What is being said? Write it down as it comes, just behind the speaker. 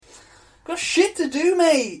Got shit to do,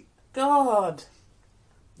 mate. God.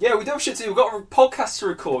 Yeah, we do have shit to do. We've got a podcast to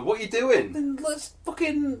record. What are you doing? Then let's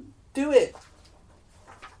fucking do it.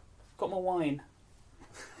 Got my wine.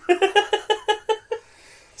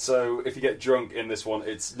 So, if you get drunk in this one,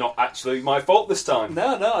 it's not actually my fault this time.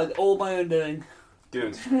 No, all my own doing.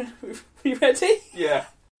 Good. You ready? Yeah.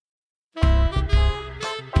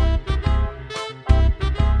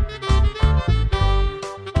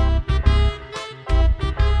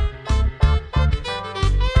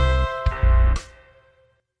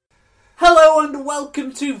 Hello and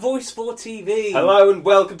welcome to Voice for TV. Hello and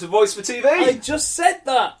welcome to Voice for TV. I just said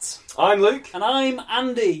that. I'm Luke. And I'm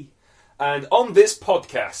Andy. And on this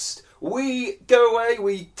podcast, we go away,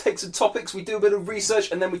 we take some topics, we do a bit of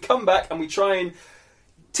research, and then we come back and we try and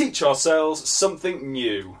teach ourselves something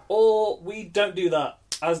new. Or we don't do that,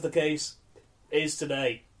 as the case is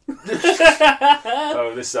today.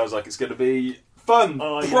 Oh, this sounds like it's going to be fun.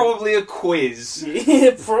 Oh, yeah. Probably a quiz.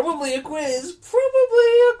 Yeah, probably a quiz.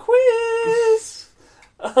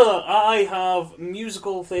 I have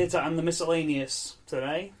musical theatre and the miscellaneous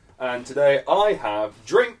today. And today I have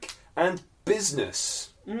drink and business.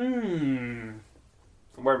 I'm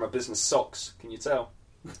I'm wearing my business socks, can you tell?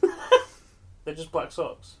 They're just black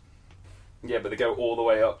socks. Yeah, but they go all the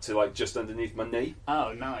way up to like just underneath my knee.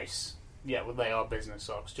 Oh, nice. Yeah, well, they are business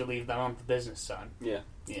socks. Do you leave them on for business time? Yeah.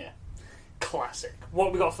 Yeah. Classic. What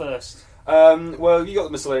have we got first? Well, you got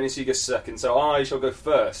the miscellaneous, you go second, so I shall go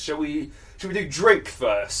first. Shall we do drink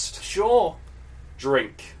first? Sure.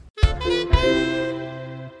 Drink.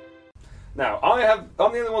 Now, I'm the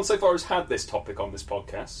only one so far who's had this topic on this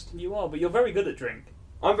podcast. You are, but you're very good at drink.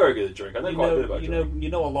 I'm very good at drink. I know quite a bit about drink. You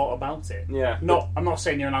know a lot about it. Yeah. I'm not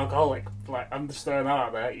saying you're an alcoholic. Like, I'm just throwing that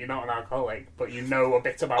out there. You're not an alcoholic, but you know a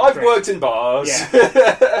bit about I've drink. worked in bars.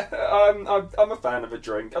 Yeah. I'm a fan of a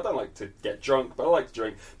drink. I don't like to get drunk, but I like to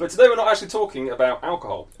drink. But today we're not actually talking about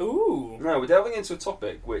alcohol. Ooh. No, we're delving into a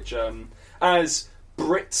topic which, as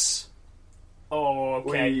Brits, Oh,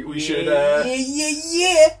 okay. we should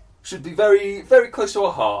Yeah. should be very, very close to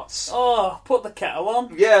our hearts. Oh, put the kettle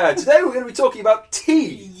on. Yeah, today we're going to be talking about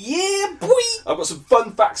tea. Yeah, boy. I've got some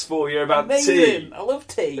fun facts for you about Amazing. tea. I love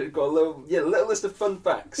tea. I've got a little list of fun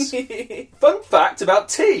facts. Fun fact about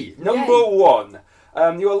tea. Number Yay.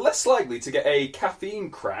 1. You are less likely to get a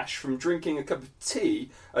caffeine crash from drinking a cup of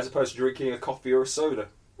tea as opposed to drinking a coffee or a soda.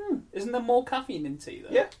 Isn't there more caffeine in tea,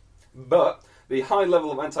 though? Yeah. But the high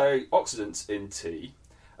level of antioxidants in tea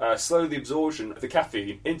slow the absorption of the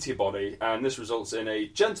caffeine into your body, and this results in a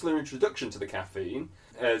gentler introduction to the caffeine,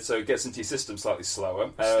 so it gets into your system slightly slower.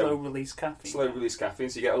 Slow release caffeine. Slow release caffeine,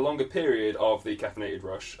 so you get a longer period of the caffeinated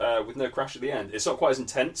rush with no crash at the end. It's not quite as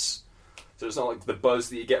intense, so it's not like the buzz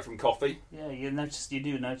that you get from coffee. Yeah, you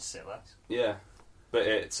do notice it, lads. Yeah, but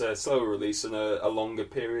it's a slower release and a longer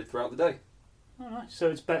period throughout the day. Oh, nice. So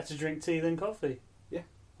it's better to drink tea than coffee. Yeah.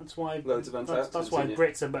 That's why. Loads of antioxidants That's why in it.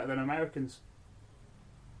 Brits are better than Americans.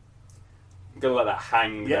 I'm going to let that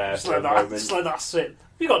hang there just for a let moment. just let that sit.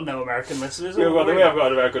 We got no American listeners. We have haven't got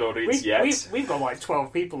an American audience yet. We've got like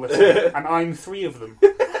 12 people listening, and I'm 3 of them.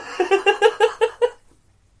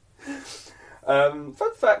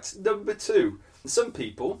 Fun fact number 2. Some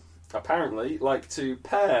people apparently like to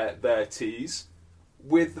pair their teas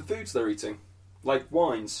with the foods they're eating, like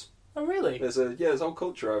wines. Oh, really? There's a whole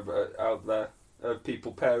culture out there of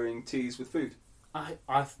people pairing teas with food. I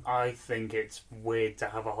think it's weird to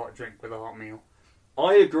have a hot drink with a hot meal.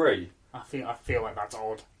 I agree. I feel like that's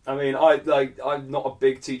odd. I mean, I'm not a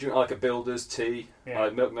big tea drinker. I like a Builder's tea. Yeah. I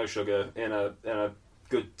like milk, no sugar, in a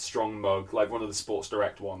good strong mug, like one of the Sports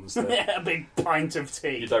Direct ones. That A big pint of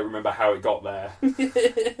tea. you don't remember how it got there.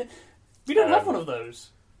 We don't have one of those.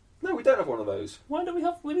 No, we don't have one of those. Why don't we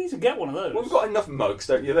have? We need to get one of those. Well, we've got enough mugs,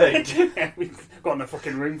 don't you think? Yeah, we've got no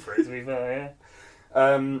fucking room for it, to be fair,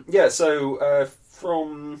 yeah. So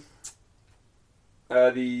from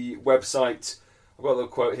the website, I've got a little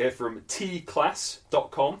quote here from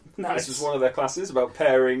teaclass.com. Nice. This is one of their classes about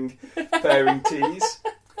pairing teas.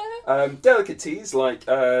 Delicate teas like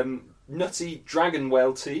nutty dragon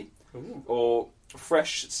whale tea Ooh. or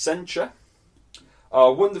fresh sencha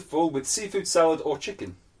are wonderful with seafood salad or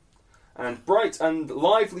chicken. And bright and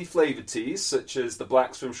lively flavoured teas, such as the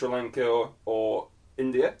blacks from Sri Lanka or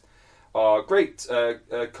India, are great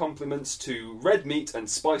complements to red meat and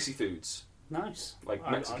spicy foods, Nice. like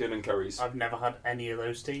Mexican and curries. I've never had any of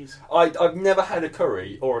those teas. I've never had a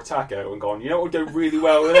curry or a taco and gone, you know what would go really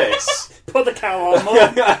well with this? Put the cow on,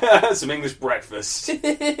 Mum. Some English breakfast.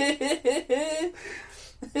 I'd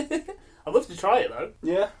love to try it though.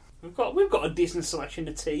 Yeah. We've got a decent selection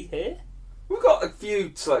of tea here. We've we've got a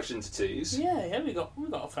few selections of teas. Yeah, we got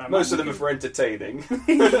a fair amount. Most of them are for entertaining.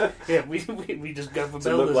 Yeah, we just go for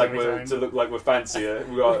builders every time. To look like we're fancier.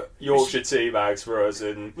 We've got Yorkshire tea bags for us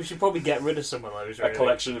and We should probably get rid of some of those. Really. a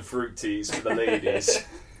collection of fruit teas for the ladies.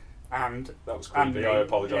 And That was creepy. I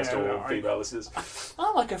apologise to all I female listeners.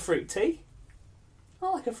 like a fruit tea.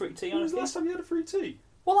 When was the last time you had a fruit tea?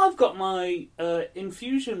 Well, I've got my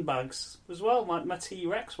infusion bags as well, my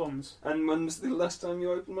T-Rex ones. And when was the last time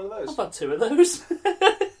you opened one of I've those? had 2 of those.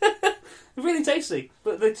 Really tasty,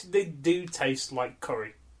 but they do taste like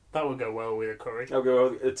curry. That would go well with a curry.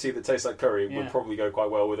 A tea that tastes like curry would Yeah. probably go quite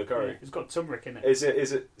well with a curry. Yeah, it's got turmeric in it. Is it?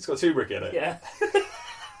 It's got turmeric in it. Yeah.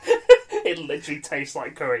 It literally tastes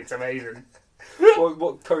like curry. It's amazing.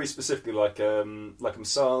 What curry specifically? Like a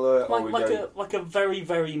masala? Like a very,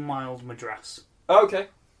 very mild madras. Oh, okay.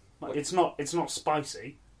 Like, it's not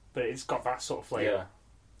spicy, but it's got that sort of flavour. Yeah.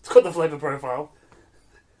 It's got the flavour profile.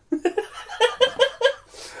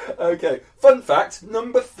 Okay. Fun fact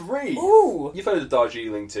number 3. Ooh. You've heard of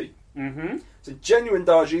Darjeeling tea. Mm-hmm. So genuine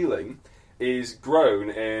Darjeeling is grown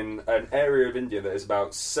in an area of India that is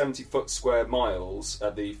about 70 foot square miles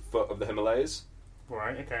at the foot of the Himalayas.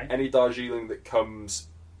 Right, okay. Any Darjeeling that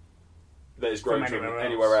is grown from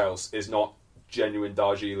anywhere else is not genuine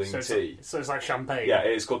Darjeeling tea. So it's like champagne. Yeah,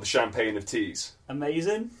 it is called the champagne of teas.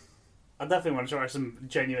 Amazing. I definitely want to try some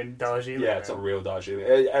genuine Darjeeling. Yeah, it's not real Darjeeling.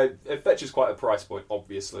 It fetches quite a price point,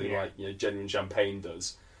 obviously, Yeah. like genuine champagne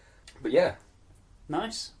does. But yeah,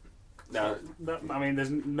 Nice. now I mean,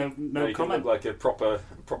 there's no you can comment. look like a proper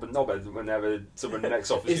knobhead whenever someone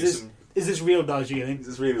next offers you some. Is this real Darjeeling? This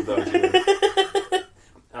is real Darjeeling.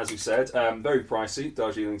 As we've said, very pricey.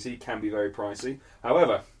 Darjeeling tea can be very pricey.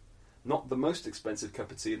 However, not the most expensive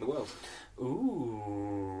cup of tea in the world.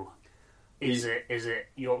 Ooh. Is it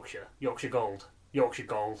Yorkshire? Yorkshire Gold. Yorkshire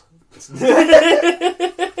Gold. It's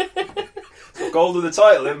got gold in the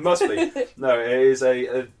title. It must be. No, it is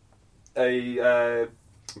a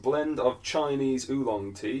blend of Chinese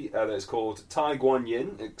oolong tea that is called Tai Guan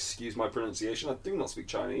Yin. Excuse my pronunciation. I do not speak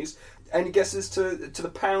Chinese. Any guesses to the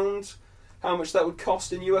pound? How much that would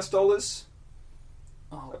cost in US dollars?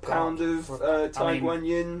 Oh, A pound of Tai Guan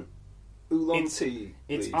Yin oolong tea,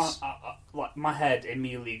 It's please. like my head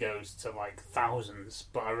immediately goes to like thousands,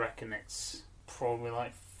 but I reckon it's probably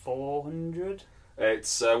like 400.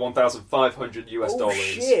 It's 1,500 US dollars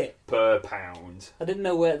shit. per pound. I didn't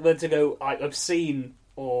know where to go. Like obscene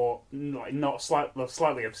or like not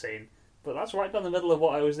slightly obscene, but that's right down the middle of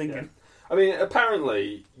what I was thinking. I mean,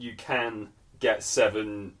 apparently you can get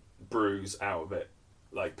 7 brews out of it,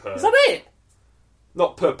 like per. Is that it?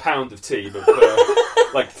 Not per pound of tea, but per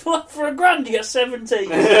like For $1,000 you get 17.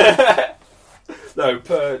 no,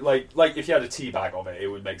 per like if you had a tea bag of it, it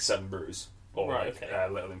would make 7 brews or Right, like okay.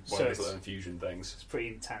 one of those little infusion things. It's pretty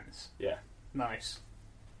intense. Yeah. Nice.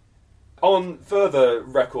 On further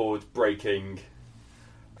record-breaking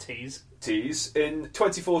Teas. teas, in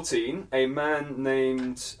 2014, a man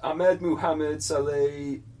named Ahmed Muhammad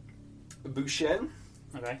Saleh Bouchen,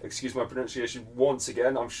 Okay. excuse my pronunciation once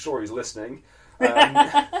again, I'm sure he's listening,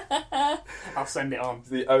 I'll send it on.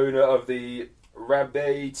 the owner of the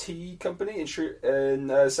Rabeh Tea Company in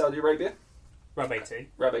Saudi Arabia, Rabé tea.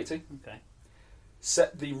 Rabeh Tea, Okay.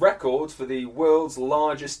 set the record for the world's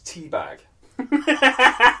largest tea bag.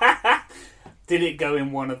 Did it go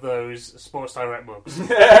in one of those Sports Direct books?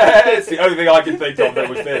 It's the only thing I can think of that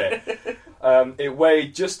would fit it. It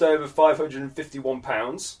weighed just over 551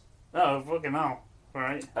 pounds. Oh, fucking hell.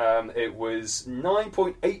 Right. It was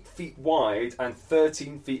 9.8 feet wide and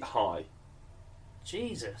 13 feet high,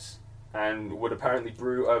 Jesus. and would apparently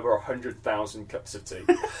brew over 100,000 cups of tea.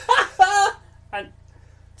 And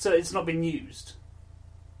so it's not been used?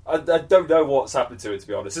 I don't know what's happened to it, to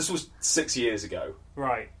be honest. This was 6 years ago.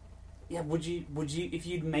 Right. Yeah, would you, if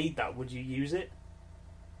you'd made that, would you use it?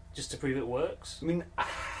 Just to prove it works? I mean,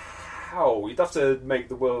 how? You'd have to make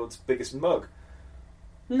the world's biggest mug.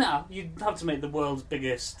 No, you'd have to make the world's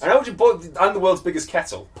biggest And how would you boil? And the world's biggest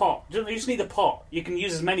kettle. pot. You just need a pot. You can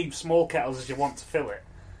use as many small kettles as you want to fill it.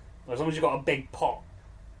 As long as you've got a big pot.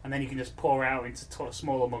 And then you can just pour out into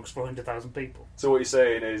smaller mugs for 100,000 people. So what you're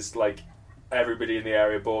saying is, like, everybody in the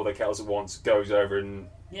area boil their kettles at once, goes over and...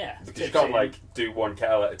 Yeah. Because you can't, like, do one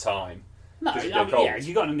kettle at a time. No, Because I you go mean, cold. yeah,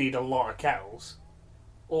 you're going to need a lot of kettles.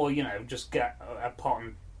 Or, just get a pot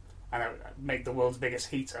and make the world's biggest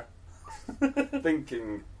heater.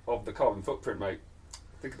 Thinking of the carbon footprint, mate.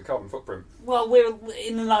 Think of the carbon footprint. Well, we're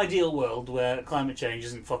in an ideal world where climate change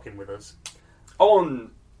isn't fucking with us.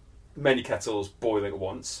 On many kettles boiling at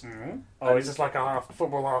once. Mm-hmm. Oh, is this like a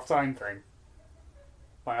football half-time thing?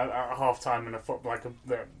 Like a half-time in a football, like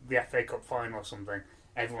the FA Cup final or something.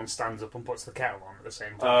 everyone stands up and puts the kettle on at the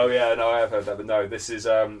same time. Oh yeah, no, I have heard that, but no, this is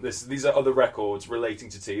these are other records relating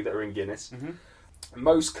to tea that are in Guinness. Mm-hmm.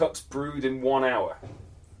 Most cups brewed in 1 hour.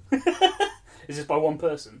 Is this by one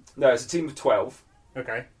person? No, it's a team of 12.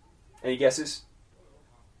 Okay. Any guesses?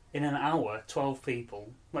 In an hour, 12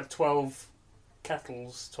 people. Like 12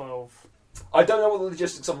 kettles, 12... I don't know what the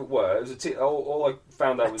logistics of it were. It was all I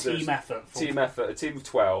found out was team effort. a team effort. A team of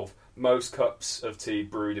 12. Most cups of tea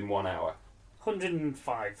brewed in 1 hour.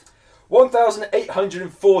 105.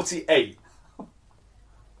 1,848.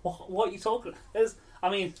 What are you talking?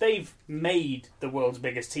 They've made the world's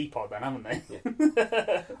biggest teapot then, haven't they?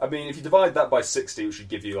 Yeah. I mean, if you divide that by 60, it should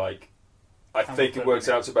give you I think it works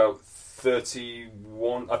out to about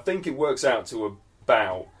 31. I think it works out to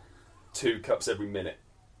about 2 cups every minute.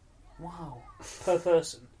 Wow. Per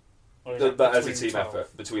person? Or is That as a between team 12?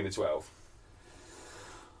 effort between the 12.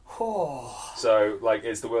 Oh. So,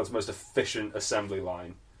 it's the world's most efficient assembly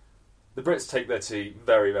line. The Brits take their tea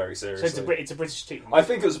very, very seriously. So it's a British team? I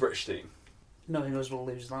think it was a British team. Nothing else will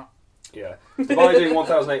lose that. Yeah. Dividing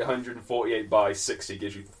 1,848 by 60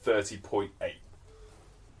 gives you 30.8.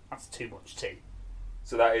 That's too much tea.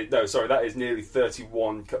 So that is nearly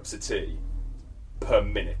 31 cups of tea per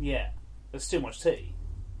minute. Yeah. That's too much tea.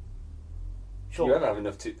 Sure. You don't have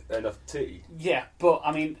enough tea. Yeah, but,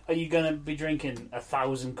 are you going to be drinking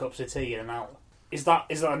 1,000 cups of tea in an hour? Is that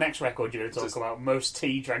the next record you're going to talk about? Most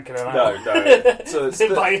tea drank in an hour? No. So it's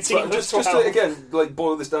by a team of 12. Just to, again,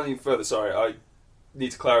 boil this down even further, sorry, I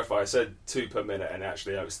need to clarify. I said 2 per minute, and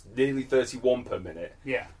actually it was nearly 31 per minute.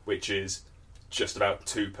 Yeah. Which is just about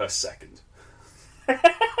 2 per second.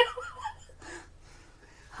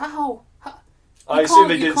 How? I assume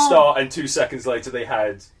they didn't start, and 2 seconds later they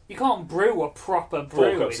had... You can't brew a proper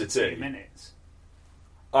brew 4 cups in of tea. 2 minutes.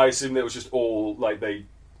 I assume it was just all, they,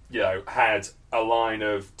 had a line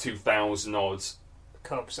of 2,000 odd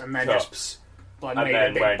cups, and then cups. just And made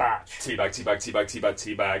then a big went batch.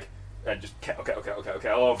 teabag, and just kettle.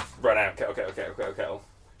 Oh, I've run out. Kettle.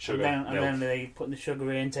 Sugar, and then they putting the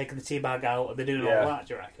sugar in, taking the tea bag out, and they're doing all that,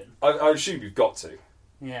 do you reckon? I assume you've got to.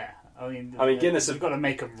 Yeah. Guinness you've got to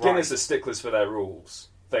make them right. Guinness are sticklers for their rules,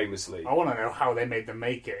 famously. I want to know how they made them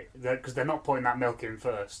make it, because they're not putting that milk in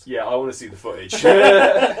first. Yeah, I want to see the footage.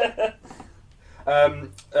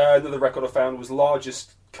 Another record I found was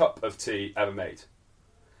largest cup of tea ever made.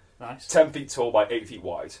 Nice. 10 feet tall by 8 feet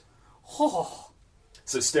wide. Oh.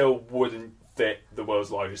 So still wouldn't fit the world's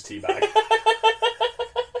largest tea bag.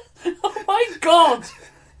 Oh my god!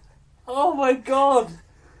 Oh my god!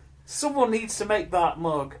 Someone needs to make that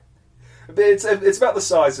mug. But it's about the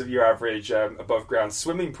size of your average above ground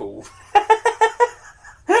swimming pool.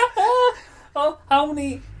 Oh, how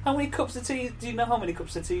many cups of tea? Do you know how many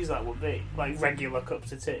cups of teas that would be? Like regular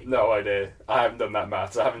cups of tea? No idea. I haven't done that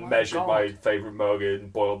maths. I haven't measured my favourite mug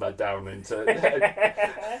and boiled that down into...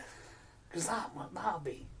 Because that'll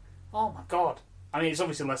be... Oh my god. It's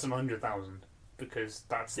obviously less than 100,000, because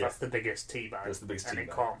that's the biggest tea bag. That's the biggest tea bag. And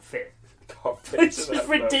it can't fit. It's just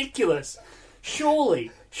ridiculous.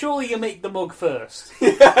 Surely you make the mug first.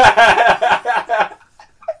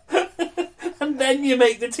 And then you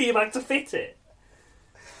make the tea bag to fit it.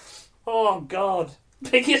 Oh god.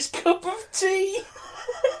 Biggest cup of tea.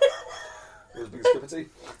 What's the biggest cup of tea?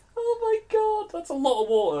 Oh my god, that's a lot of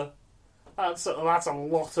water. That's a lot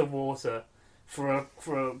of water for a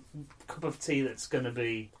cup of tea that's going to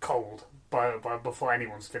be cold by before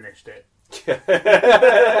anyone's finished it.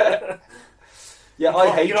 Yeah, I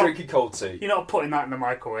hate drinking cold tea. You're not putting that in the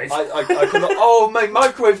microwave. I cannot. Oh, mate,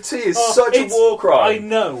 microwave tea is such a war crime. I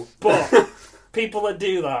know, but people that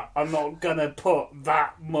do that are not gonna put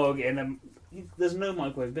that mug in a... There's no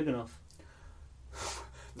microwave big enough.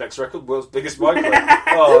 Next record, world's biggest microwave.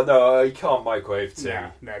 Oh no, you can't microwave tea.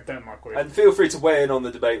 No, don't microwave. And feel free to weigh in on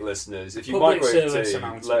the debate, listeners. If you Public microwave service tea,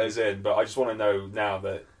 announcement. let us in. But I just want to know now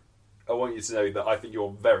that I want you to know that I think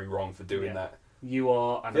you're very wrong for doing that. You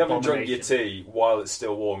are an If you haven't drunk your abomination. tea while it's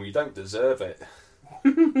still warm, you don't deserve it.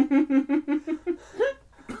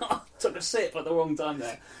 Took a sip at the wrong time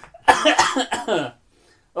there.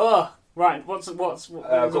 Oh, right. What's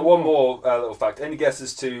I've got one more little fact. Any guess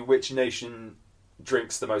as to which nation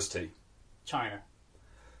drinks the most tea? China.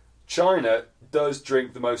 China does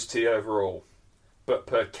drink the most tea overall, but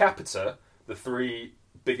per capita, the 3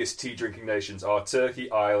 biggest tea drinking nations are Turkey,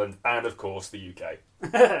 Ireland, and of course the UK.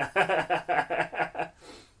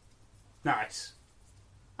 Nice.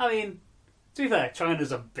 To be fair,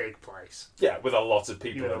 China's a big place. Yeah, with a lot of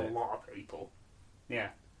people You in have it. a lot of people. Yeah.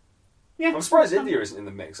 I'm surprised India isn't in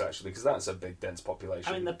the mix, actually, because that's a big, dense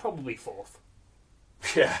population. They're probably 4th.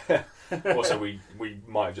 Yeah. Also, we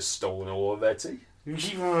might have just stolen all of their tea.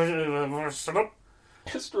 Shut up.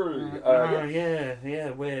 It's true.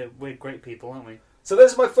 Yeah, we're great people, aren't we? So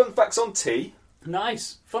there's my fun facts on tea.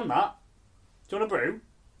 Nice, fun that. Do you want a brew?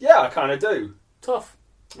 Yeah, I kind of do. Tough.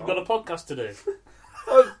 We've got a podcast to do.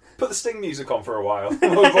 I'll put the Sting music on for a while.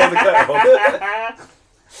 We'll blow the kettle.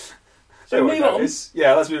 So move on.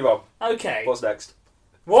 Yeah, let's move on. Okay. What's next?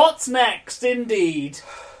 What's next, indeed?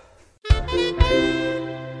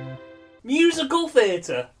 Musical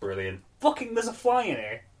theatre. Brilliant. Fucking, there's a fly in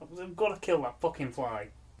here. I've got to kill that fucking fly.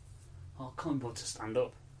 Oh, I can't bother to stand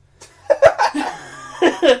up.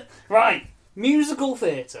 Right, musical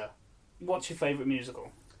theatre. What's your favourite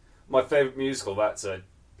musical? My favourite musical,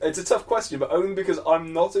 it's a tough question, but only because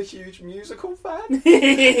I'm not a huge musical fan.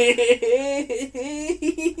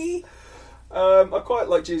 I quite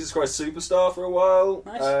like Jesus Christ Superstar for a while.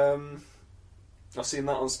 Nice. I've seen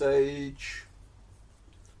that on stage.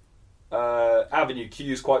 Avenue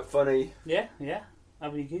Q is quite funny. Yeah.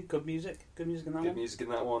 Avenue Q, good music in that one. Good music in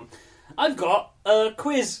that one. I've got a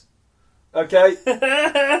quiz. Okay,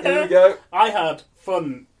 here we go. I had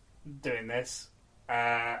fun doing this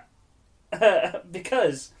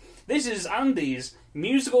because this is Andy's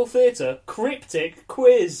musical theatre cryptic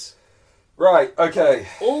quiz. Right, okay.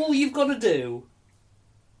 All you've got to do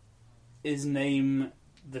is name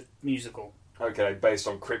the musical. Okay, based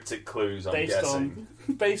on cryptic clues, I'm guessing.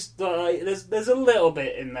 There's a little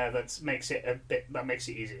bit in there that makes it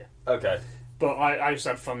easier. Okay. But I just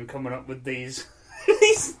had fun coming up with these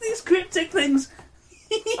these cryptic things.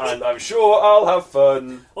 And I'm sure I'll have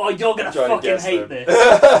fun. Oh, you're gonna fucking hate them.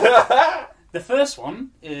 this. The first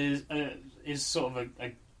one is sort of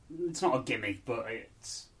a it's not a gimme, but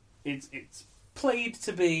it's played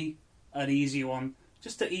to be an easy one,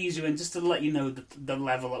 just to ease you in, just to let you know the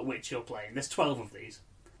level at which you're playing. There's 12 of these.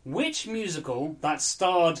 Which musical that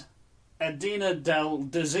starred Adina Del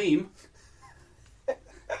Dazeem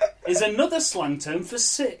is another slang term for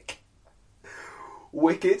sick?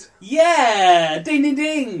 Wicked. Yeah! Ding ding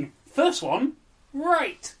ding! First one,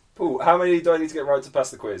 right. Ooh, how many do I need to get right to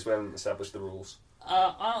pass the quiz? We haven't established the rules.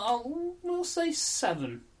 We'll say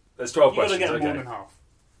 7. There's 12 You've got to questions, get okay. more than half.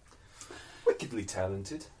 Wickedly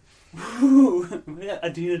talented. Yeah,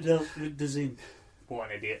 Adina Del Dazeem. What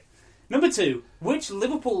an idiot. Number 2. Which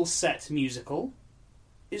Liverpool set musical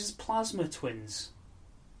is Plasma Twins?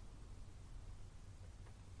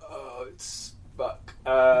 Oh, it's fuck.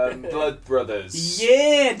 Blood Brothers.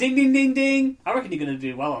 Yeah! Ding ding ding ding! I reckon you're going to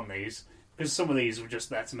do well on these, because some of these were just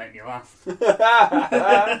there to make me laugh. I've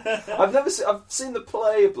seen the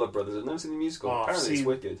play of Blood Brothers. I've never seen the musical. Oh, Apparently it's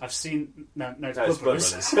wicked. I've seen... No, it's No, Blood it's Blood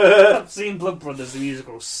Brothers. Brothers. I've seen Blood Brothers, the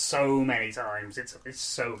musical, so many times. It's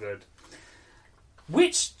so good.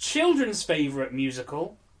 Which children's favourite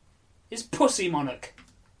musical is Pussy Monarch?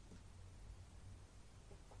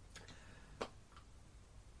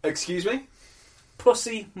 Excuse me?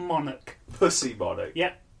 Pussy Monarch. Pussy Monarch.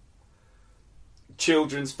 Yep,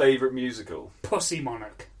 Children's favourite musical. Pussy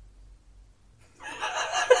Monarch.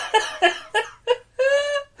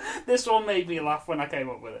 This one made me laugh when I came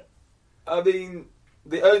up with it. I mean,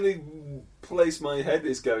 the only place my head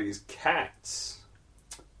is going is Cats.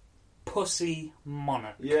 Pussy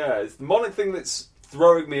Monarch. Yeah, it's the Monarch thing that's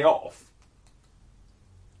throwing me off.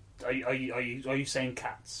 Are you saying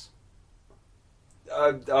Cats?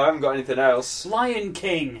 I haven't got anything else. Lion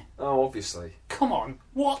King. Oh, obviously. Come on,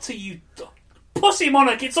 what are you... Pussy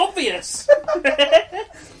Monarch, it's obvious!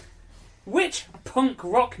 Which punk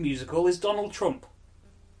rock musical is Donald Trump?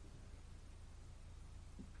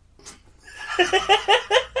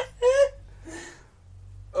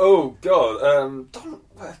 Oh, God.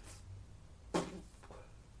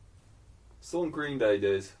 Still on Green Day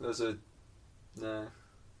did. There's a... No.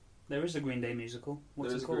 There is a Green Day musical.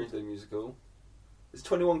 What's There is it a called? Green Day musical. It's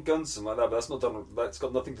 21 Guns, something like that, but that's not Donald... That's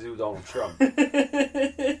got nothing to do with Donald Trump.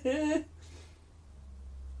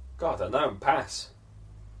 God, I don't know. Pass.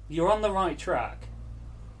 You're on the right track.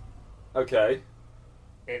 Okay.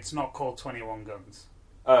 It's not called 21 Guns.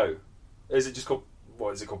 Oh. Is it just called...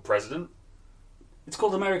 What, is it called President? It's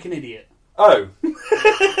called American Idiot. Oh.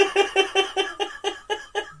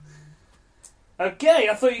 Okay,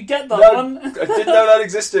 I thought you'd get that No, one. I didn't know that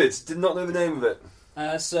existed. Did not know the name of it.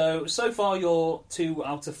 So far you're 2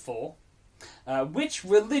 out of 4. Which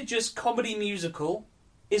religious comedy musical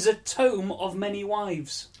is a tome of many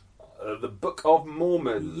wives? The Book of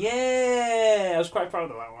Mormon. Yeah, I was quite proud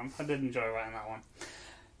of that one. I did enjoy writing that one.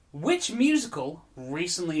 Which musical,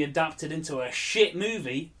 recently adapted into a shit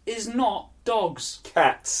movie, is not Dogs?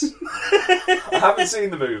 Cats. I haven't seen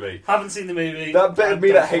the movie. Haven't seen the movie. That bit of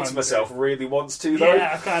me that hates want myself to. really wants to, though.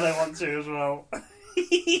 Yeah, I kind of want to as well.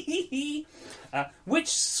 Which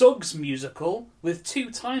Suggs musical with 2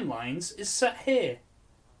 timelines is set here?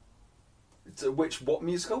 What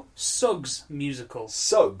musical? Suggs musical,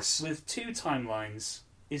 Suggs. with 2 timelines,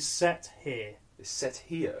 is set here. It's set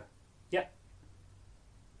here. Yep.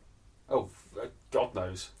 Oh, God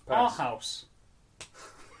knows. Our Pass. house.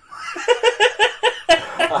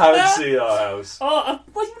 I haven't seen Our House. Oh,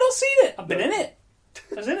 well, you've not seen it? I've been in it.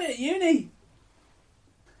 I was in it at uni.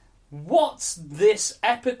 What's this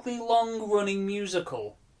epically long-running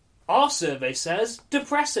musical? Our survey says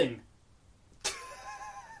depressing.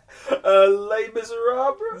 Les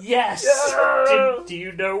Miserables? Yes. Yeah. Do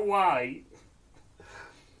you know why?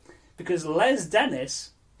 Because Les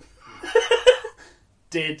Dennis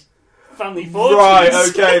did Family Fortunes. Right,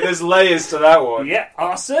 okay, there's layers to that one. Yeah,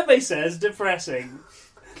 our survey says depressing.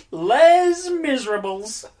 Les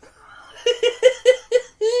Miserables.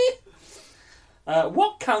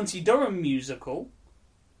 What County Durham musical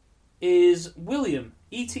is William,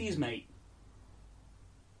 E.T.'s mate?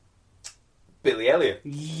 Billy Elliot.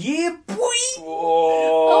 Yeah, boy!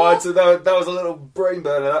 Oh, that was a little brain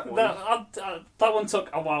burner, that one. That one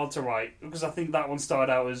took a while to write, because I think that one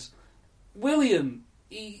started out as William,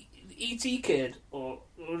 E.T. kid, or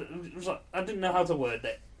it was like, I didn't know how to word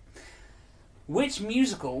it. Which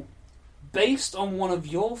musical, based on one of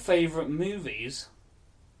your favourite movies,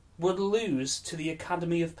 would lose to the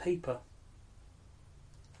Academy of Paper?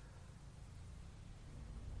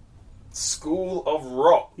 School of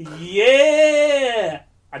Rock. Yeah,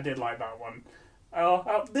 I did like that one.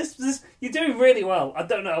 This you're doing really well. I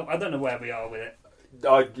don't know where we are with it.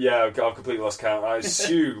 I've completely lost count. I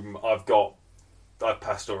assume I've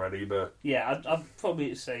passed already, but Yeah, I'd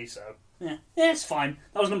probably say so. Yeah, it's fine.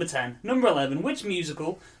 That was number 10. Number 11. Which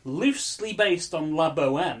musical, loosely based on La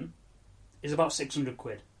Boheme, is about 600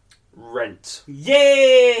 quid? Rent.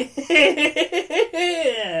 Yeah!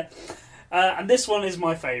 And this one is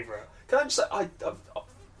my favourite. Can I just say, I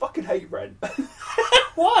fucking hate Rent.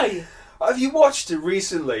 Why? Have you watched it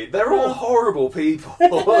recently? They're all horrible people.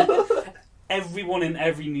 Everyone in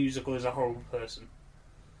every musical is a horrible person.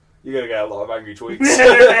 You're going to get a lot of angry tweets.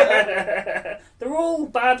 They're all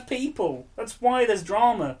bad people. That's why there's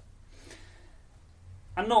drama.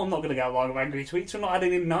 And no, I'm not going to get a lot of angry tweets. We're not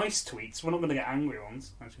adding in nice tweets. We're not going to get angry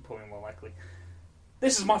ones. Actually, probably more likely.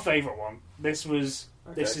 This is my favourite one. This is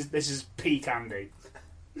peak Andy.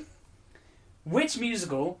 Which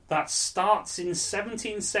musical that starts in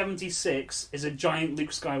 1776 is a giant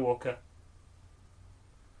Luke Skywalker?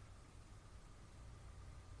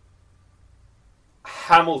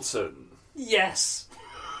 Hamilton. Yes.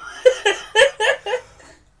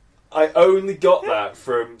 I only got that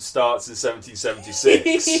from starts in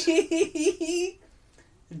 1776.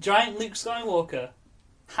 Giant Luke Skywalker.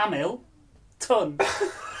 Hamilton. I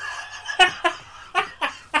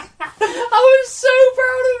was so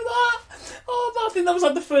proud of that. Oh, I think that was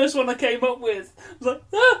like the first one I came up with. I was like,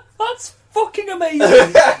 that's fucking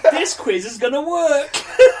amazing. This quiz is gonna work.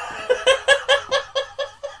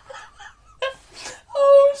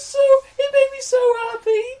 It made me so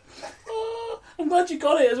happy. Oh, I'm glad you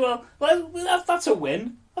got it as well. That's a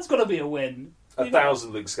win. That's got to be a win.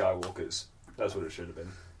 1,000 Luke Skywalkers. That's what it should have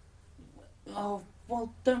been. Oh,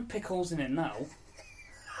 well, don't pick holes in it now.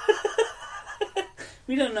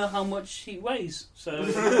 We don't know how much he weighs, so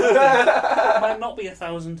it might not be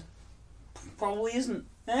 1,000. Probably isn't.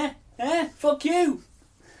 Fuck you.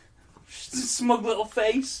 Smug little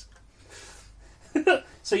face.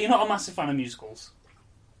 So you're not a massive fan of musicals?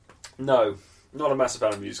 No, not a massive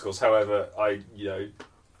fan of musicals. However, I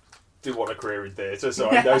do want a career in theatre, so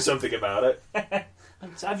I know something about it.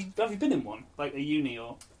 Have you been in one, like a uni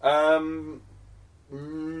or?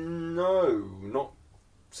 No, not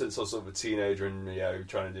since I was sort of a teenager and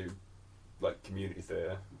trying to do like community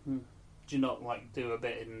theatre. Do you not like do a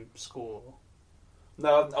bit in school?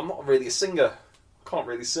 No, I'm not really a singer. I can't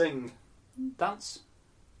really sing. Dance.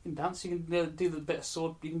 You can dance. You can do the bit of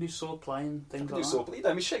sword. You can do sword playing things like that. Sword play.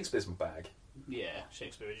 Shakespeare's my bag. Yeah,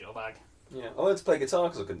 Shakespeare is your bag. Yeah, I learned to play guitar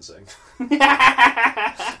because I couldn't sing.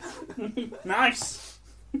 Nice.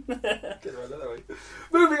 Get around that way.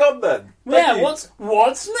 Moving on then. What's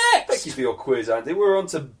next? Thank you for your quiz, Andy. We're on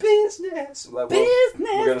to business. We're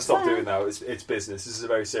going to stop doing that. It's business. This is a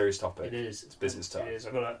very serious topic. It is. It's business time. It is.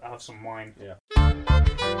 I've got to have some wine. Yeah.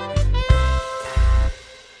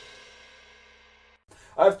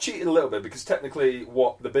 I've cheated a little bit because technically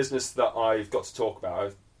the business that I've got to talk about,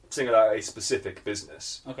 I've singled out a specific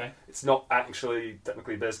business. Okay. It's not actually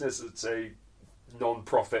technically business, it's a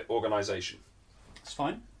non-profit organisation. It's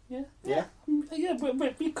fine. Yeah. Yeah? Yeah,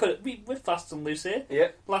 we're fast and loose here. Yeah.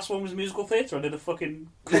 Last one was musical theatre. I did a fucking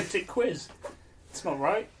cryptic quiz. It's not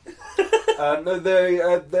right. No, they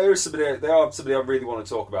are somebody I really want to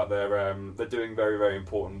talk about. They're doing very, very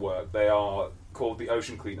important work. They are called the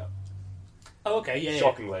Ocean Cleanup. Oh, okay, yeah.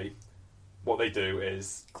 Shockingly, what they do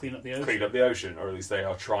is Clean up the ocean. clean up the ocean, or at least they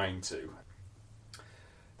are trying to.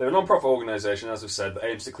 They're a non-profit organisation, as I've said, that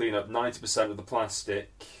aims to clean up 90% of the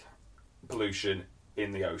plastic pollution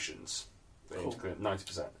in the oceans. They aim to clean up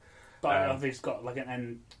 90%. But have they got like an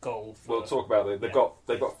end goal? We'll talk about it. They've got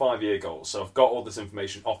 5-year goals. So I've got all this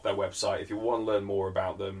information off their website. If you want to learn more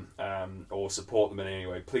about them or support them in any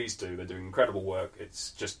way, please do. They're doing incredible work. It's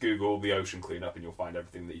just Google the ocean cleanup and you'll find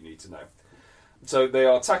everything that you need to know. So they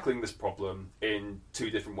are tackling this problem in 2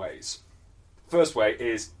 different ways. First way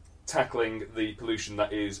is tackling the pollution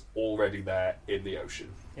that is already there in the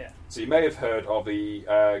ocean. Yeah. So you may have heard of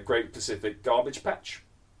the Great Pacific Garbage Patch.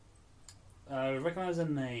 I recognise the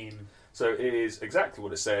name. So it is exactly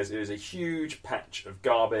what it says. It is a huge patch of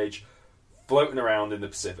garbage floating around in the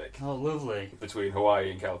Pacific. Oh, lovely. Between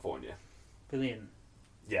Hawaii and California. Brilliant.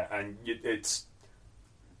 Yeah, and it's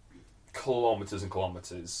kilometres and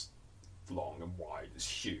kilometres long and wide. It's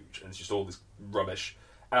huge. And it's just all this rubbish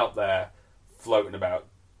out there floating about,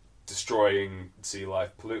 destroying sea life,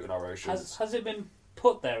 polluting our oceans. Has it been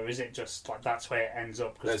put there, or is it just like that's where it ends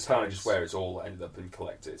up? That's kind of just where it's all ended up and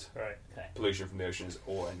collected. Right, okay. Pollution from the ocean is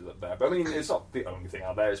all ended up there. But I mean, it's not the only thing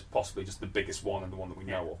out there. It's possibly just the biggest one and the one that we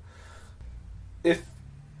know of. If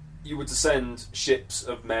you were to send ships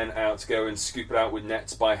of men out to go and scoop it out with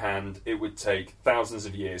nets by hand, it would take thousands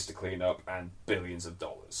of years to clean up and billions of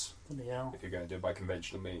dollars. Bloody hell. If you're going to do it by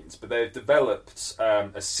conventional means. But they've developed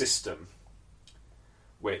a system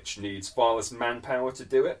which needs far less manpower to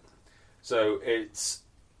do it. So it's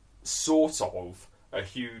sort of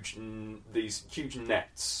these huge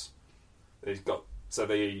nets. They've got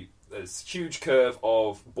there's huge curve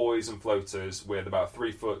of buoys and floaters with about a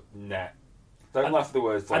 3-foot net. Don't laugh at the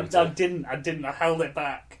word floater. I didn't. I held it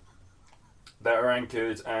back. That are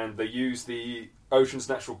anchored, and they use the ocean's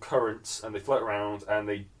natural currents, and they float around, and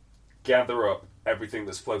they gather up everything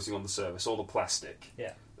that's floating on the surface, all the plastic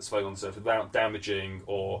that's floating on the surface, without damaging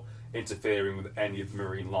or interfering with any of the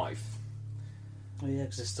marine life. Oh yeah,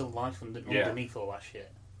 because there's still life underneath all that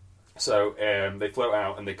shit. So they float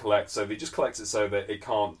out and they collect. So they just collect it so that it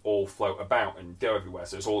can't all float about and go everywhere.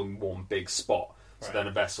 So it's all in one big spot. So then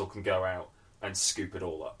a vessel can go out and scoop it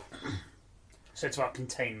all up. So it's about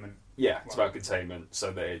containment. Yeah, it's about containment,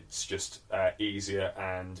 so that it's just easier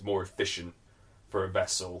and more efficient for a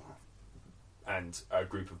vessel and a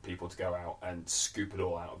group of people to go out and scoop it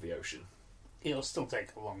all out of the ocean. It'll still take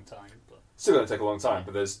a long time, but still going to take a long time.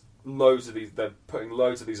 But there's loads of these. They're putting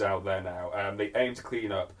loads of these out there now. They aim to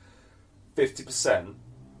clean up 50%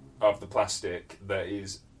 of the plastic that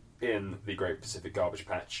is in the Great Pacific Garbage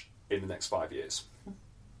Patch in the next 5 years.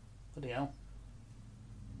 Bloody hell.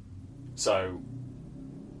 So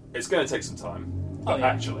it's going to take some time. But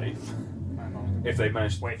actually, if they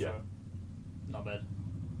manage to wait for it. Not bad.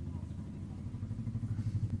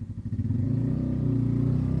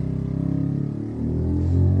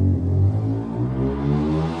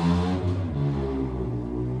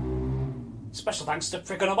 Special thanks to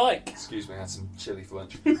Prick on a Bike. Excuse me, I had some chili for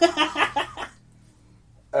lunch.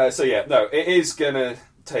 It is going to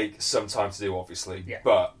take some time to do, obviously. Yeah.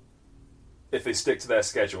 But if they stick to their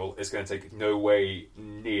schedule, it's going to take no way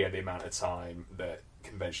near the amount of time that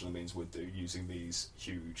conventional means would do using these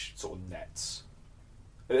huge sort of nets.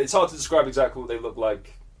 It's hard to describe exactly what they look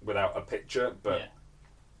like without a picture, but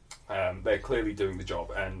they're clearly doing the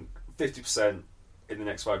job. And 50% in the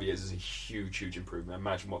next 5 years is a huge, huge improvement.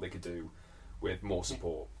 Imagine what they could do with more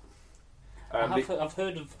support. I've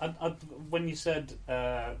heard of when you said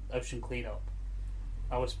ocean cleanup,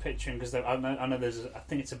 I was picturing, because I know there's I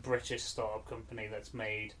think it's a British startup company that's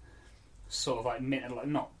made sort of like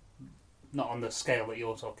not on the scale that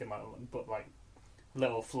you're talking about, but like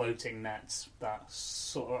little floating nets that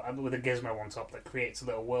sort of with a gizmo on top that creates a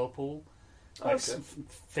little whirlpool, like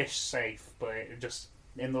fish safe, but it just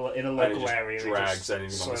in a local area drags it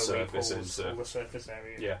anything on the surface into all the surface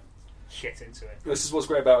area. Shit into it. This is what's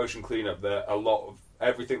great about Ocean Cleanup, that a lot of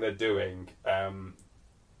everything they're doing,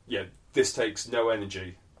 this takes no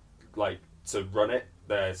energy, to run it.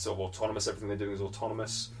 They're sort of autonomous. Everything they're doing is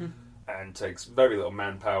autonomous, and takes very little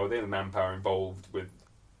manpower. The only manpower involved with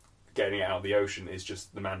getting it out of the ocean is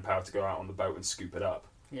just the manpower to go out on the boat and scoop it up.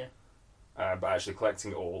 Yeah. But actually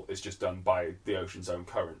collecting it all is just done by the ocean's own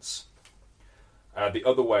currents. The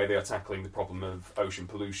other way they are tackling the problem of ocean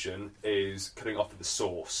pollution is cutting off at the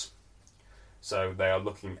source. So they are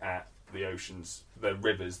looking at the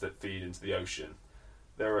rivers that feed into the ocean.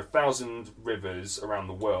 there are 1,000 rivers around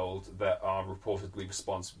the world that are reportedly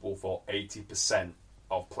responsible for 80%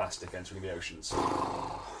 of plastic entering the oceans.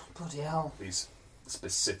 Bloody hell. These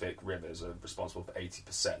specific rivers are responsible for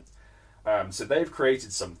 80%. So they've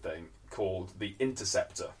created something called the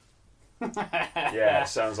Interceptor. Yeah, it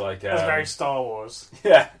sounds like... That's very Star Wars.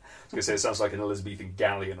 Yeah, I was going to say it sounds like an Elizabethan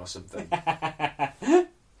galleon or something.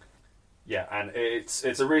 Yeah, and it's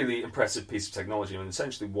a really impressive piece of technology. And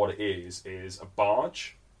essentially what it is a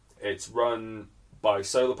barge. It's run by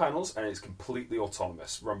solar panels and it's completely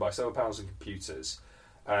autonomous, run by solar panels and computers.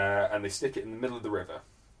 And they stick it in the middle of the river.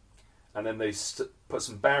 And then they put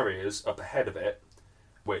some barriers up ahead of it,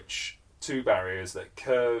 which 2 barriers that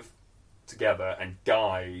curve together and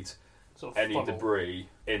guide Sort of any funnel. debris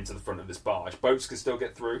into the front of this barge. Boats can still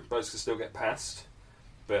get through, boats can still get past,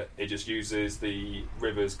 but it just uses the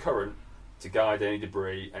river's current to guide any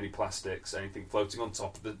debris, any plastics, anything floating on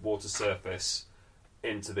top of the water surface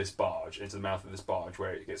into this barge, into the mouth of this barge,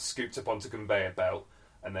 where it gets scooped up onto a conveyor belt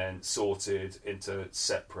and then sorted into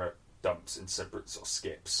separate dumps, in separate sort of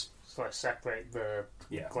skips. So like separate the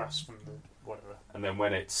Yeah. glass from the whatever. And then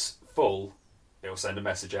when it's full, it'll send a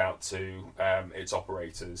message out to its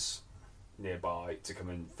operators nearby to come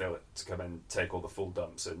and fill it, to come and take all the full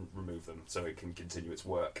dumps and remove them so it can continue its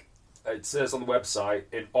work. It says on the website,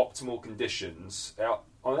 in optimal conditions,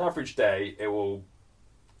 on an average day, it will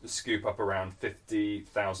scoop up around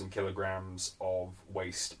 50,000 kilograms of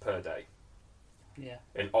waste per day. Yeah.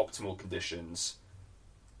 In optimal conditions,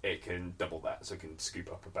 it can double that, so it can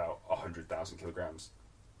scoop up about 100,000 kilograms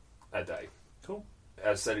a day. Cool.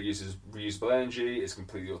 As I said, it uses reusable energy, it's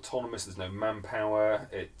completely autonomous, there's no manpower,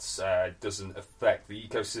 it doesn't affect the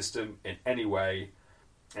ecosystem in any way,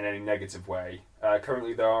 in any negative way.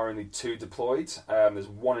 Currently there are only 2 deployed. There's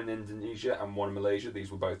one in Indonesia and one in Malaysia.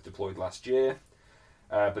 These were both deployed last year.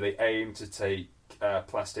 But they aim to take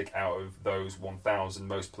plastic out of those 1,000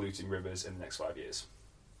 most polluting rivers in the next 5 years.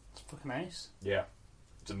 It's fucking nice. Yeah,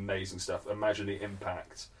 it's amazing stuff. Imagine the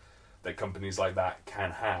impact that companies like that can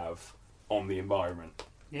have on the environment.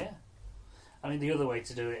 Yeah. I mean, the other way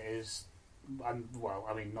to do it is... well,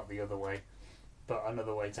 I mean, not the other way, but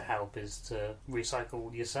another way to help is to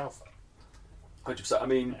recycle yourself. 100%. I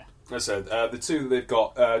mean, Yeah. as I said, the 2 that they've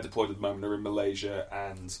got deployed at the moment are in Malaysia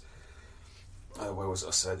and... where was it?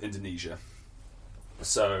 I said Indonesia.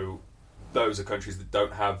 So those are countries that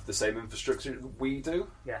don't have the same infrastructure that we do.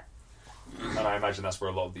 Yeah. And I imagine that's where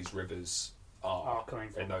a lot of these rivers are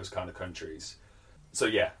coming from. in those kind of countries. So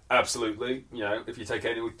yeah, absolutely. You know, if you take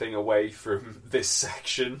anything away from this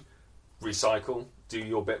section, recycle, do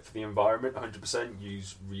your bit for the environment. 100%.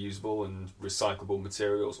 Use reusable and recyclable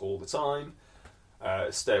materials all the time.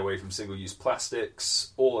 Stay away from single-use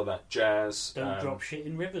plastics, all of that jazz. Don't drop shit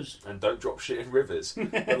in rivers. And don't drop shit in rivers.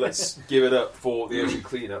 But let's give it up for the Ocean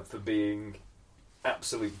Cleanup for being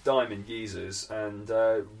absolute diamond geezers and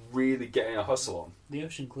really getting a hustle on. The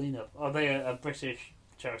Ocean Cleanup. Are they a British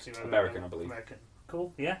charity? American, I believe. American.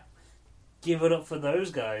 Cool, yeah. Give it up for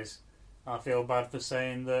those guys. I feel bad for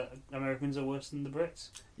saying that Americans are worse than the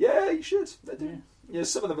Brits. Yeah, you should. They do. Yeah. Yeah,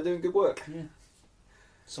 some of them are doing good work. Yeah.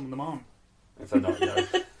 Some of them aren't. If they're not, you know,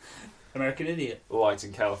 American idiot.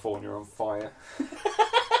 lighting California on fire.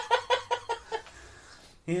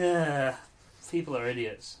 Yeah. People are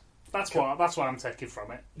idiots. That's what I'm taking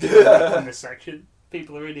from it. From this section.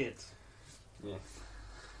 People are idiots. Yeah.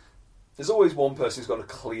 There's always one person who's got to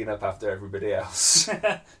clean up after everybody else.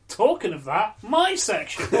 Talking of that, my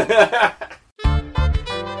section.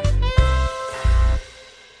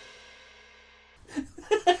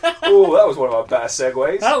 Oh, that was one of our better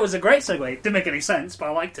segues. That was a great segue. Didn't make any sense, but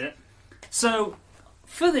I liked it. So,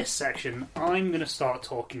 for this section, I'm going to start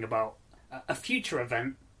talking about a future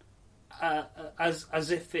event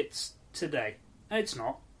as if it's today. It's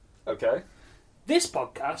not. Okay. This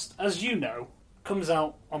podcast, as you know, comes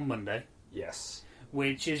out on Monday, Yes.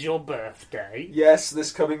 which is your birthday. Yes,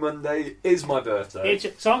 this coming Monday is my birthday.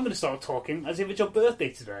 So I'm going to start talking as if it's your birthday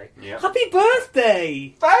today. Yeah. Happy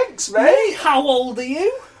birthday! Thanks, mate! How old are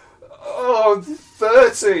you? Oh,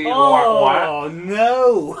 30! Oh, Wah, wah.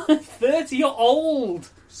 no! 30, you're old!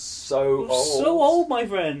 So You're old. so old, my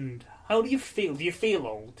friend. How do you feel? Do you feel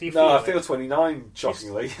old? Do you No, I it? feel 29,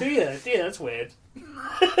 shockingly. Do you? Yeah, that's weird.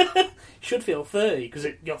 Should feel 30, because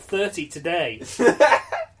you're 30 today.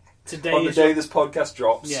 Today On the is day your... this podcast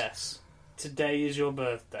drops, Yes. Today is your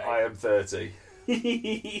birthday. I am 30.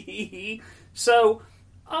 So,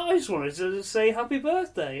 I just wanted to say happy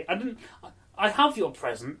birthday. I have your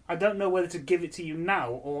present. I don't know whether to give it to you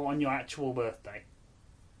now or on your actual birthday.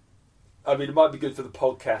 I mean, it might be good for the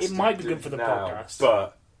podcast. It to might be do good for the now, podcast.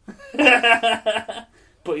 But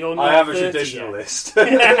but you're not I am a 30 traditionalist.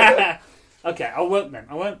 yet. Okay, I won't then.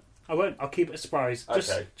 I won't. I'll keep it a surprise.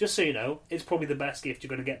 Okay. Just so you know, it's probably the best gift you're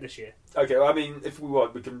going to get this year. Okay, well, I mean, if we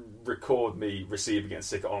want, we can record me receiving it and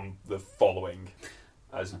stick it on the following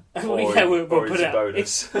as Well, yeah, we'll put as a it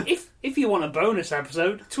bonus. If you want a bonus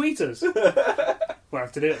episode, tweet us. We'll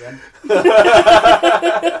have to do it then.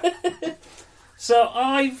 So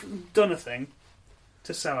I've done a thing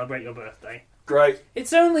to celebrate your birthday. Great.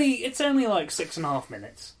 It's only like 6.5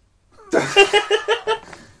 minutes.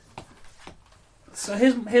 So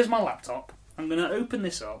here's my laptop. I'm going to open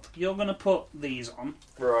this up. You're going to put these on.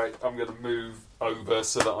 Right, I'm going to move over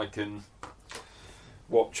so that I can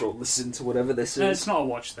watch or listen to whatever this No, is. it's not a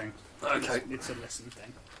watch thing. Okay. It's a listen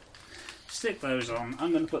thing. Stick those on.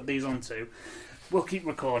 I'm going to put these on too. We'll keep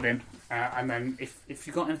recording, and then if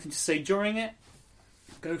you've got anything to say during it,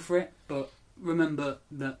 go for it. But remember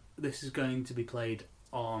that this is going to be played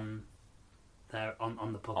on the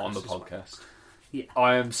podcast. On the as well. podcast. Yeah.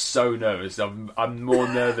 I am so nervous. I'm more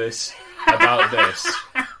nervous about this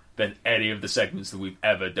than any of the segments that we've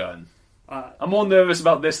ever done. I'm more nervous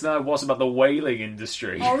about this than I was about the whaling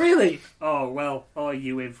industry. Oh, really? Oh, well, are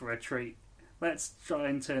you in for a treat? Let's try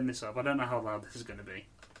and turn this up. I don't know how loud this is going to be.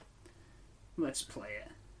 Let's play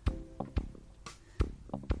it.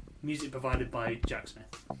 Music provided by Jack Smith.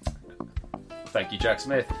 Thank you, Jack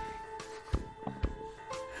Smith.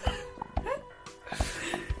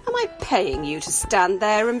 Am I paying you to stand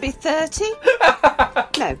there and be 30?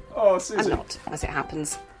 No, Oh, I'm Susie. not, as it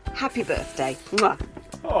happens. Happy birthday. Mwah.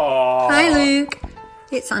 Oh. Hi Luke,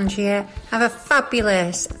 it's Andrea. Have a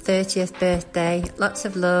fabulous 30th birthday. Lots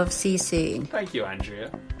of love. See you soon. Thank you,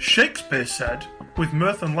 Andrea. Shakespeare said, "With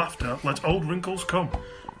mirth and laughter, let old wrinkles come."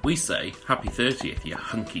 We say, happy 30th, you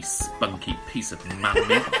hunky, spunky piece of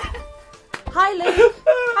mammy. Hi Luke,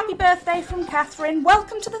 happy birthday from Catherine.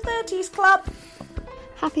 Welcome to the 30s Club.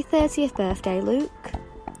 Happy 30th birthday, Luke.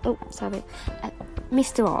 Oh, sorry.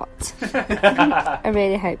 Mr. Ott. I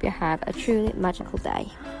really hope you have a truly magical day.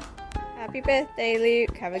 Happy birthday,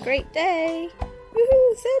 Luke. Have a great day.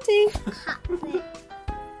 Woohoo, 30. Happy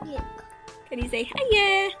Luke. Can you say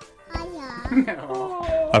hiya?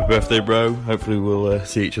 Hiya. Happy birthday, bro. Hopefully we'll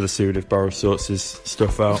see each other soon if Boris sorts his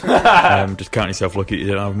stuff out. Just count yourself lucky you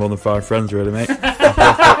don't have more than 5 friends, really, mate.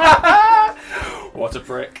 What a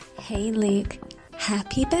prick. Hey, Luke.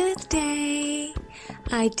 Happy birthday.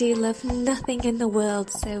 I do love nothing in the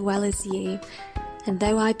world so well as you. And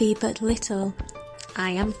though I be but little,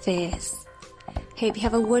 I am fierce. Hope you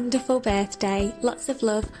have a wonderful birthday. Lots of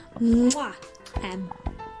love. Mwah.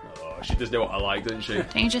 Oh, she does know what I like, doesn't she?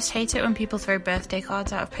 Don't you just hate it when people throw birthday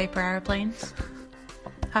cards out of paper aeroplanes?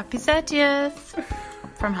 Happy 30th!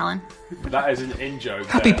 From Helen. That is an in-joke.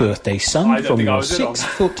 Happy birthday, son, from your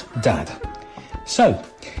 6-foot dad. So,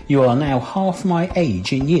 you are now half my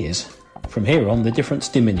age in years. From here on, the difference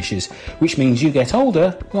diminishes, which means you get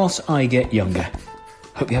older whilst I get younger.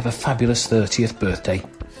 Hope you have a fabulous 30th birthday.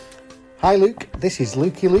 Hi Luke, this is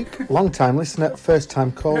Lukey Luke, long-time listener,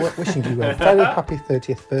 first-time caller, wishing you a very happy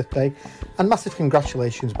 30th birthday, and massive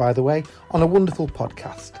congratulations, by the way, on a wonderful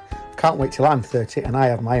podcast. Can't wait till I'm 30 and I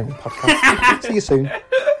have my own podcast. See you soon.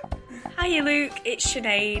 Hiya Luke, it's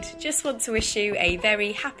Sinead. Just want to wish you a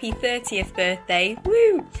very happy 30th birthday.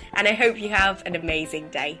 Woo! And I hope you have an amazing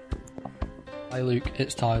day. Hi Luke,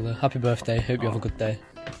 it's Tyler. Happy birthday, hope you have a good day.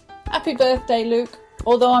 Happy birthday, Luke.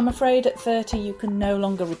 Although I'm afraid at 30 you can no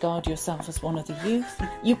longer regard yourself as one of the youth.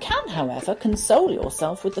 You can, however, console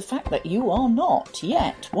yourself with the fact that you are not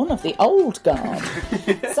yet one of the old guard.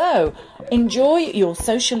 So, enjoy your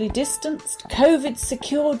socially distanced,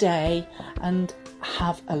 COVID-secure day and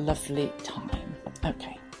have a lovely time.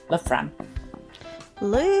 Okay, love, Fran.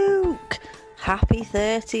 Luke, happy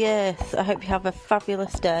 30th. I hope you have a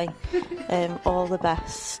fabulous day. All the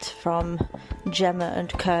best from Gemma and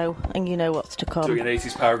co. And you know what's to come. Doing an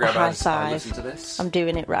 80s paragraph High as I five. listen to this. I'm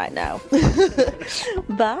doing it right now.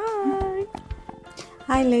 Bye.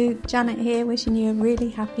 Hi Luke, Janet here, wishing you a really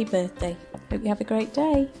happy birthday. Hope you have a great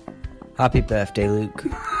day. Happy birthday, Luke.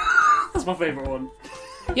 That's my favourite one.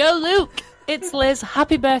 Yo, Luke, it's Liz.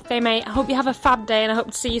 Happy birthday, mate. I hope you have a fab day and I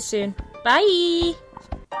hope to see you soon. Bye.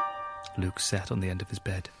 Luke sat on the end of his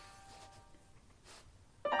bed,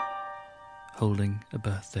 holding a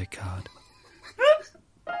birthday card.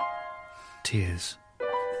 Tears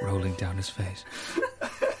rolling down his face.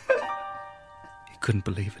 He couldn't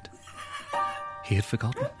believe it. He had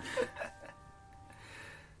forgotten.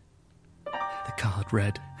 The card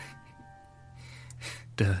read,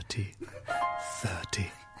 Dirty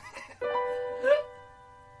 30.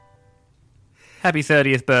 Happy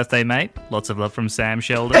 30th birthday, mate. Lots of love from Sam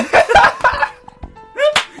Sheldon.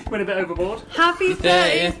 Went a bit overboard. Happy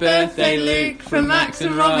 30th birthday, Luke, from Max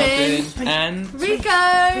and Robin. And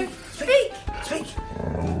Rico! Speak! Good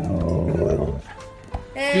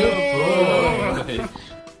boy.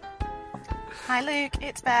 Hi Luke,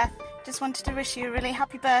 it's Beth. Just wanted to wish you a really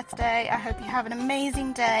happy birthday. I hope you have an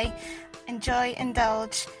amazing day. Enjoy,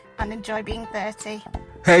 indulge, and enjoy being 30.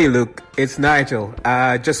 Hey Luke, it's Nigel.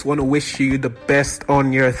 I just want to wish you the best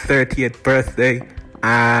on your 30th birthday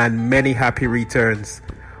and many happy returns.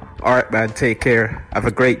 Alright man, take care. Have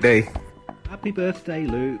a great day. Happy birthday,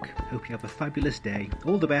 Luke. Hope you have a fabulous day.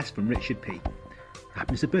 All the best from Richard P.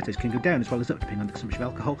 Happiness of birthdays can go down as well as up depending on the consumption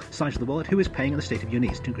of alcohol, size of the wallet, who is paying, and the state of your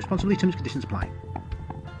needs. Drink responsibly, terms and conditions apply.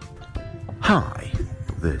 Hi,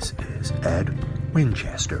 this is Ed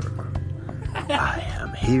Winchester. I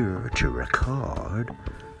am here to record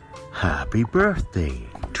happy birthday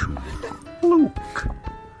to Luke.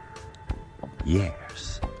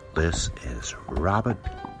 Yes, this is Robert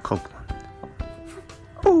Copeland.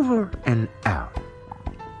 Over and out.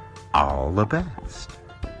 All the best.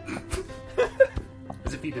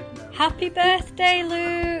 As if you didn't know. Happy birthday,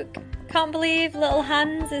 Luke! Can't believe little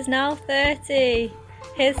Hans is now 30.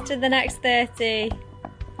 Here's to the next 30.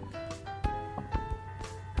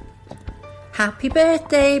 Happy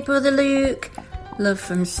birthday, brother Luke. Love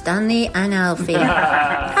from Stanley and Alfie.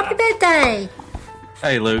 Happy birthday!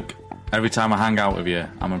 Hey Luke, every time I hang out with you,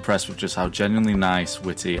 I'm impressed with just how genuinely nice,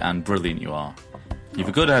 witty and brilliant you are. You've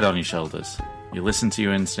a good head on your shoulders, you listen to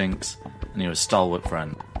your instincts, and you're a stalwart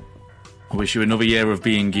friend. I wish you another year of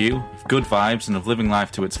being you, of good vibes and of living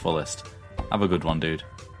life to its fullest. Have a good one, dude.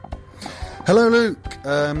 Hello, Luke.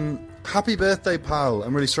 Happy birthday, pal.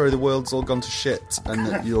 I'm really sorry the world's all gone to shit and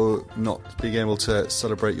that you're not being able to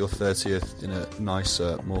celebrate your 30th in a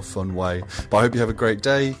nicer, more fun way. But I hope you have a great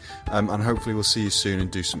day, and hopefully we'll see you soon and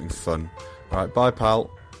do something fun. All right, bye, pal.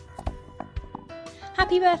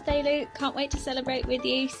 Happy birthday, Luke. Can't wait to celebrate with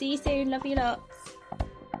you. See you soon. Love you lots.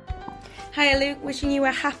 Hiya Luke, wishing you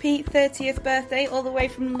a happy 30th birthday all the way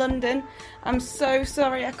from London. I'm so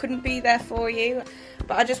sorry I couldn't be there for you,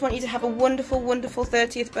 but I just want you to have a wonderful, wonderful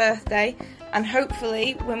 30th birthday, and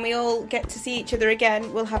hopefully when we all get to see each other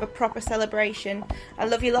again, we'll have a proper celebration. I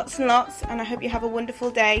love you lots and lots, and I hope you have a wonderful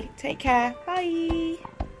day. Take care. Bye.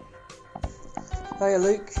 Hiya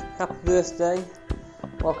Luke, happy birthday.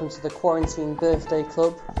 Welcome to the Quarantine Birthday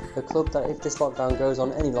Club, a club that if this lockdown goes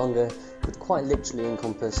on any longer could quite literally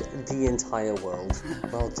encompass the entire world.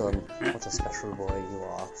 Well done, what a special boy you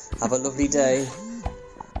are. Have a lovely day.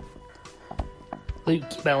 Luke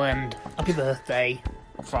Bellend, happy birthday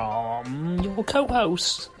from your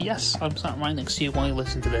co-host. Yes, I'm sat right next to you while you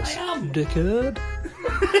listen to this. I am, dickhead.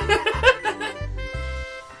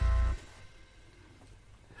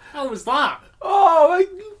 How was that?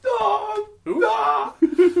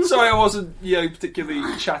 Sorry, I wasn't,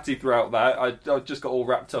 particularly chatty throughout that. I just got all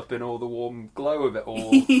wrapped up in all the warm glow of it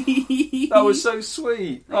all. That was so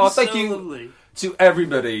sweet. Thank you lovely. To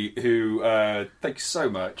everybody who. Thank you so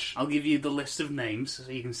much. I'll give you the list of names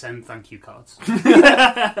so you can send thank you cards.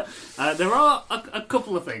 There are a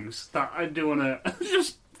couple of things that I do want to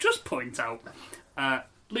just point out.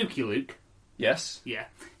 Lukey Luke. Yes. Yeah.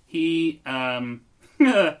 He.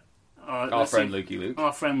 Our friend Lukey Luke.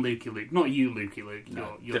 Our friend Lukey Luke. Not you, Lukey Luke.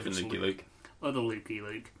 No, you're different Lukey Luke. Other Lukey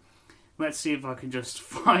Luke. Let's see if I can just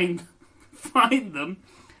find them.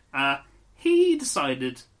 He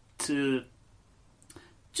decided to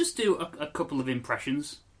just do a couple of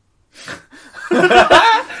impressions.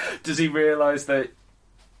 Does he realise that...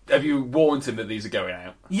 Have you warned him that these are going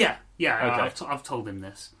out? Yeah. Okay. I've told him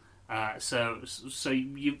this. So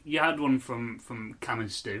you had one from Cam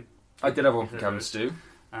and Stu. I did have one from Cam and Stu.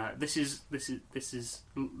 This is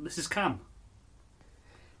Cam.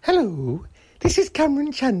 Hello, this is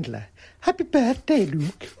Cameron Chandler. Happy birthday,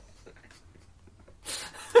 Luke.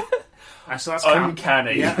 So that's Cam.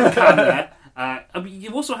 Uncanny. Yeah, Cam there.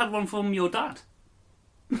 You also had one from your dad.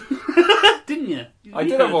 Didn't you? I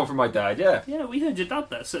did have one from my dad, yeah. Yeah, we heard your dad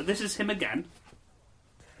there. So this is him again.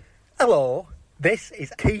 Hello, this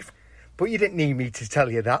is Keith. But you didn't need me to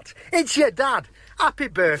tell you that. It's your dad. Happy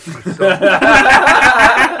birthday, son.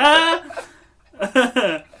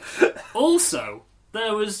 Also,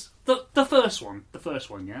 there was the first one. The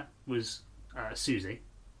first one, yeah, was Susie.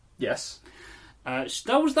 Yes. That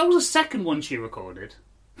was the second one she recorded.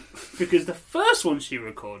 Because the first one she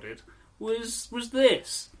recorded was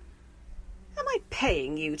this. Am I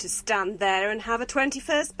paying you to stand there and have a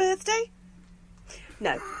 21st birthday?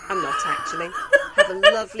 No, I'm not actually. Have a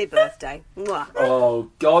lovely birthday. Mwah. Oh,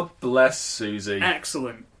 God bless Susie.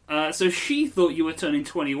 Excellent. So she thought you were turning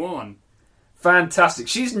 21. Fantastic.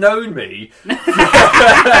 She's known me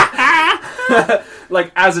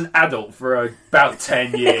like as an adult for about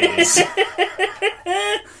 10 years.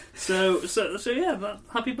 So yeah,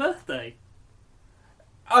 happy birthday.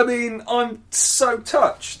 I mean, I'm so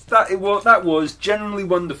touched. That was genuinely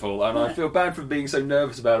wonderful, and I feel bad for being so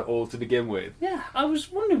nervous about it all to begin with. Yeah, I was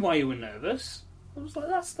wondering why you were nervous. I was like,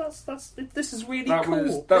 this is really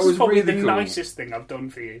cool. That this was is probably really the cool. nicest thing I've done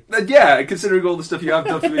for you. Yeah, considering all the stuff you have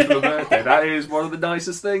done for me for my birthday, that is one of the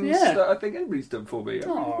nicest things that I think anybody's done for me. I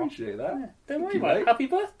really appreciate that. Yeah, don't worry Thank you, about it. mate. Happy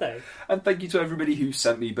birthday. And thank you to everybody who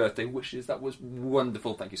sent me birthday wishes. That was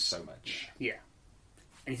wonderful. Thank you so much. Yeah.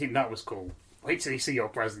 And you think that was cool? Wait till you see your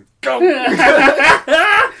present. Go!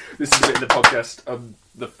 This is a bit in the podcast of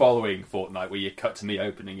the following fortnight where you cut to me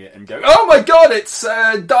opening it and go, "Oh my god, it's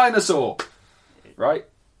a dinosaur!" Right?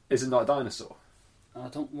 Is it not a dinosaur?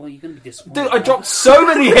 Well, you're going to be disappointed. Dude, I dropped so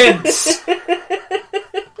many hints!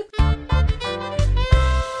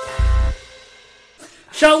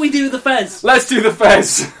 Shall we do the fez? Let's do the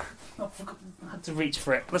fez! Oh, I had to reach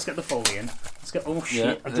for it. Let's get the Foley in. Let's get. Oh shit!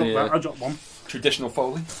 Yeah, I dropped that. I dropped one. Traditional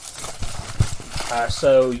Foley.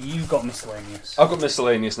 So you got miscellaneous. I've got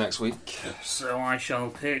miscellaneous next week. So I shall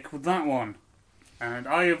pick that one, and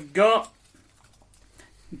I have got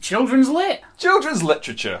children's lit. Children's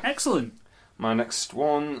literature. Excellent. My next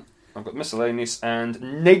one, I've got miscellaneous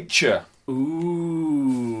and nature.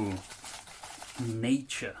 Ooh,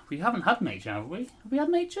 nature. We haven't had nature, have we? Have we had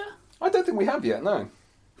nature? I don't think we have yet. No.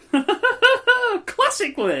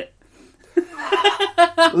 Classic lit.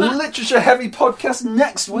 Literature heavy podcast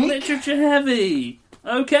next week. Literature heavy.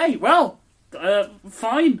 Okay, well,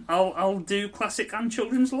 fine. I'll do classic and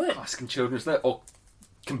children's lit. Classic and children's lit, or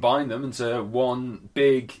combine them into one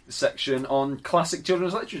big section on classic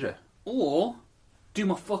children's literature. Or do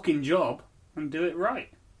my fucking job and do it right.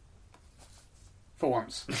 For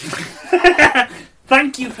once.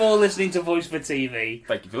 Thank you for listening to Voice for TV.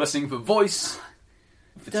 Thank you for listening for Voice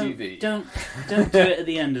for TV. Don't do it at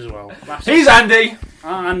the end as well. He's Andy!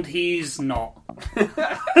 And he's not.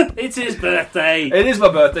 It's his birthday. It is my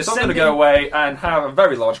birthday, so I'm going to Send go him- away and have a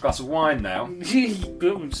very large glass of wine now.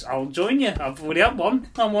 I'll join you. I've already had one.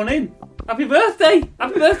 I'm one in. Happy birthday!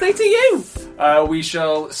 Happy birthday to you! We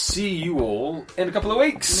shall see you all in a couple of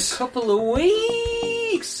weeks. In a couple of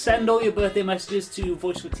weeks! Send all your birthday messages to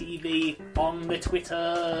Voice for TV on the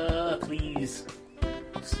Twitter, please.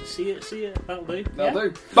 See it. That'll do. That'll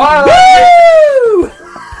do. Bye! Woo!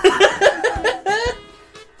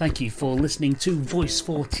 Thank you for listening to Voice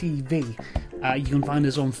for TV. You can find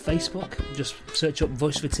us on Facebook. Just search up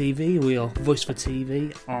Voice for TV. We are Voice for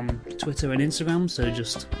TV on Twitter and Instagram, so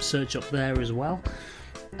just search up there as well.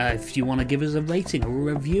 If you want to give us a rating or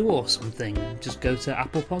a review or something, just go to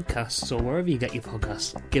Apple Podcasts or wherever you get your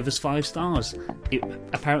podcasts. Give us 5 stars. It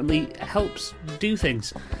apparently helps do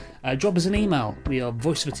things. Drop us an email. We are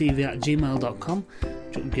voicefortv@gmail.com.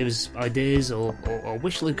 Give us ideas or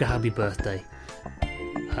wish Luke a happy birthday.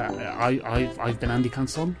 I've been Andy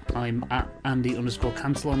Cantillon. I'm at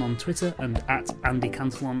Andy_Cantillon on Twitter and at Andy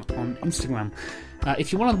Cantillon on Instagram.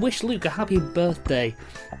 If you want to wish Luke a happy birthday,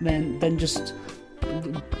 then just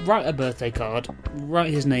write a birthday card,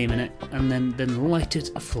 write his name in it, and then light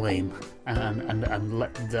it aflame, and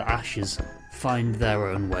let the ashes find their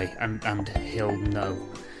own way, and he'll know.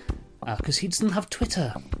 Because he doesn't have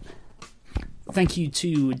Twitter. Thank you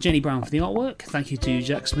to Jenny Brown for the artwork. Thank you to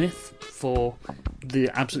Jack Smith for the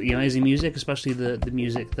absolutely amazing music, especially the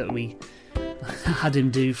music that we had him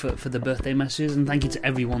do for the birthday messages. And thank you to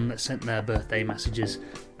everyone that sent their birthday messages.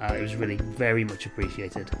 It was really very much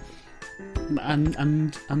appreciated.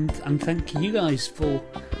 And thank you guys for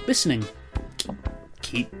listening.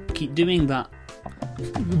 Keep doing that.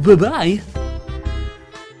 Bye bye.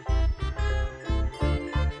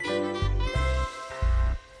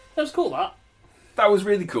 That was cool. That was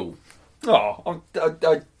really cool. Oh,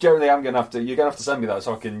 I generally am going to have to. You're going to have to send me that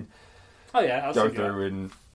so I can I'll go send you through and